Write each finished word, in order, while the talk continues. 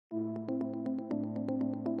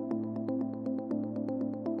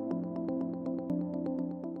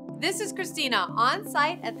This is Christina on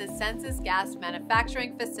site at the Sensis gas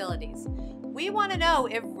manufacturing facilities. We want to know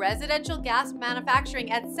if residential gas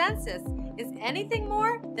manufacturing at Sensis is anything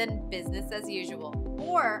more than business as usual,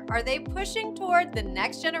 or are they pushing toward the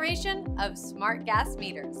next generation of smart gas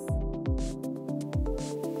meters?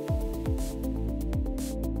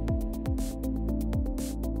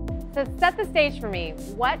 So set the stage for me.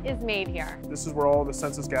 What is made here? This is where all the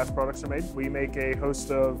Sensis gas products are made. We make a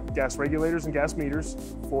host of gas regulators and gas meters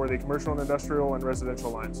for the commercial and industrial and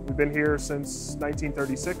residential lines. We've been here since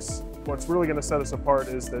 1936. What's really going to set us apart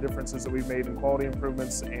is the differences that we've made in quality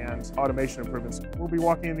improvements and automation improvements. We'll be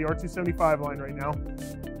walking in the R275 line right now.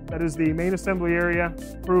 That is the main assembly area,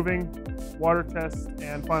 proving, water test,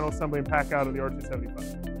 and final assembly and pack out of the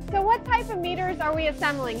R275. So what type of meters are we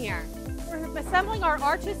assembling here? We're assembling our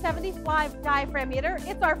R275 diaphragm meter.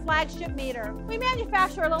 It's our flagship meter. We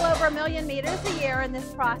manufacture a little over 1 million meters a year in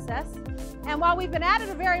this process. And while we've been at it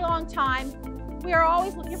a very long time, we are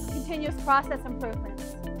always looking for continuous process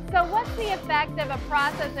improvements. So what's the effect of a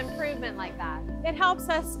process improvement like that? It helps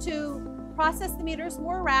us to process the meters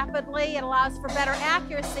more rapidly. It allows for better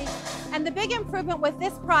accuracy. And the big improvement with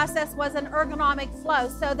this process was an ergonomic flow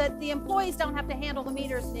so that the employees don't have to handle the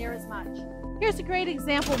meters near as much. Here's a great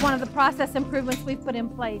example of one of the process improvements we've put in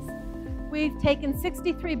place. We've taken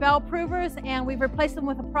 63 bell provers and we've replaced them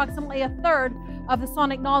with approximately 1/3 of the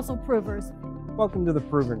Sonix nozzle provers. Welcome to the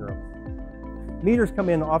proving room. Meters come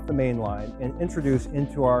in off the main line and introduce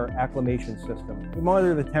into our acclimation system. We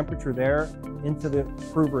monitor the temperature there into the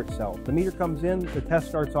prover itself. The meter comes in, the test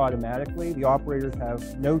starts automatically. The operators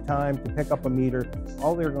have no time to pick up a meter.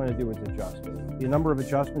 All they're going to do is adjust it. The number of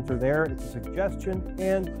adjustments are there, it's a suggestion,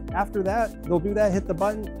 and after that, they'll do that, hit the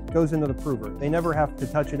button, goes into the prover. They never have to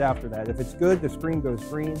touch it after that. If it's good, the screen goes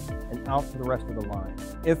green and out to the rest of the line.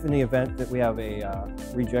 If in the event that we have a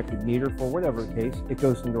rejected meter for whatever case, it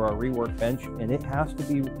goes into our rework bench and it has to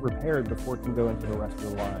be repaired before it can go into the rest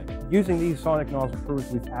of the line. Using these Sonix nozzle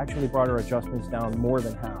provers, we've actually brought our adjustments down more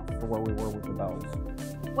than half for where we were with the bells.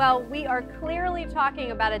 Well, we are clearly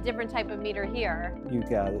talking about a different type of meter here. You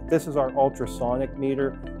got it. This is our ultrasonic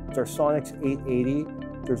meter. It's our Sonix 880.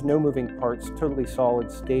 There's no moving parts, totally solid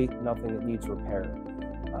state, nothing that needs repair.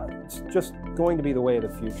 It's just going to be the way of the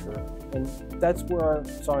future. And that's where our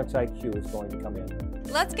Sonix IQ is going to come in.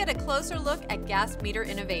 Let's get a closer look at gas meter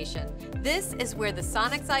innovation. This is where the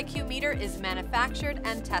Sonix IQ meter is manufactured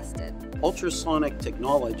and tested. Ultrasonic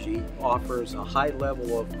technology offers a high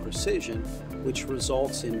level of precision, which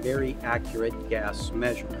results in very accurate gas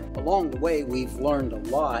measurement. Along the way, we've learned a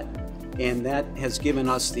lot, and that has given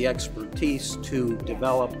us the expertise to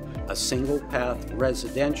develop a single-path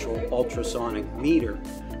residential ultrasonic meter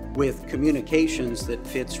with communications that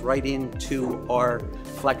fits right into our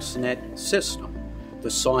FlexNet system, the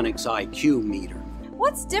Sonix IQ meter.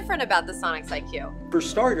 What's different about the Sonix IQ? For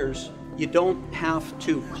starters, you don't have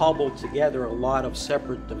to cobble together a lot of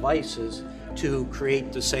separate devices to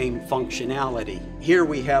create the same functionality. Here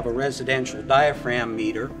we have a residential diaphragm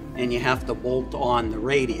meter and you have to bolt on the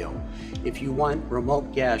radio. If you want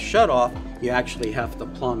remote gas shutoff, you actually have to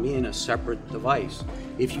plumb in a separate device.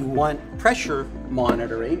 If you want pressure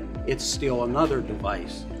monitoring, it's still another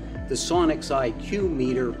device. The Sonix IQ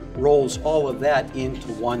meter rolls all of that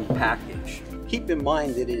into one package. Keep in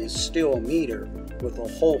mind that it is still a meter with a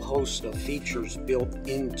whole host of features built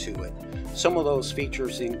into it. Some of those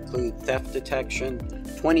features include theft detection,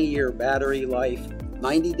 20-year battery life,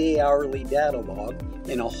 90-day hourly data log,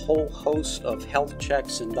 and a whole host of health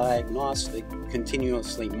checks and diagnostic,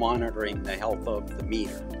 continuously monitoring the health of the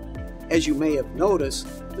meter. As you may have noticed,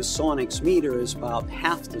 the Sonix meter is about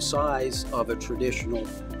half the size of a traditional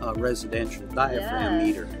residential diaphragm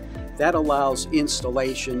meter. That allows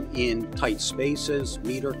installation in tight spaces,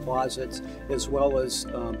 meter closets, as well as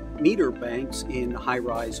meter banks in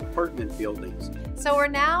high-rise apartment buildings. So we're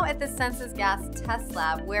now at the Sensis Gas Test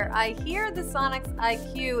Lab, where I hear the Sonix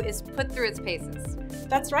IQ is put through its paces.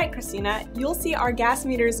 That's right, Christina. You'll see our gas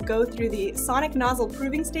meters go through the Sonix nozzle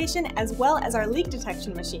proving station as well as our leak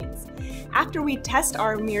detection machines. After we test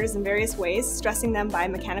our meters in various ways, stressing them by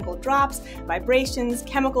mechanical drops, vibrations,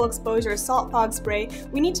 chemical exposure, salt fog spray,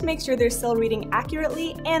 we need to make sure they're still reading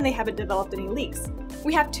accurately and they haven't developed any leaks.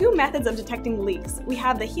 We have two methods of detecting leaks. We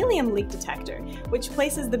have the helium leak detector, which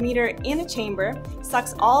places the meter in a chamber,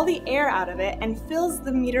 sucks all the air out of it, and fills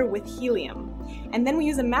the meter with helium. And then we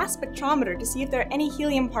use a mass spectrometer to see if there are any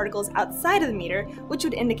helium particles outside of the meter, which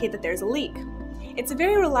would indicate that there's a leak. It's a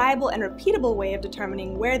very reliable and repeatable way of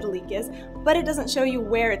determining where the leak is, but it doesn't show you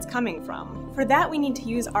where it's coming from. For that, we need to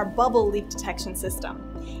use our bubble leak detection system.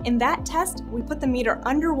 In that test, we put the meter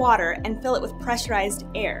underwater and fill it with pressurized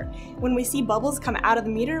air. When we see bubbles come out of the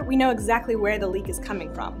meter, we know exactly where the leak is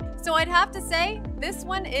coming from. So I'd have to say, this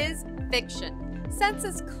one is fiction.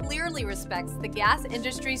 Sensus clearly respects the gas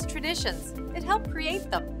industry's traditions. It helped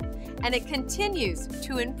create them, and it continues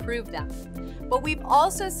to improve them. But we've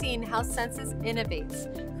also seen how Sensus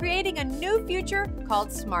innovates, creating a new future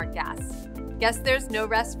called smart gas. Guess there's no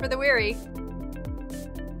rest for the weary.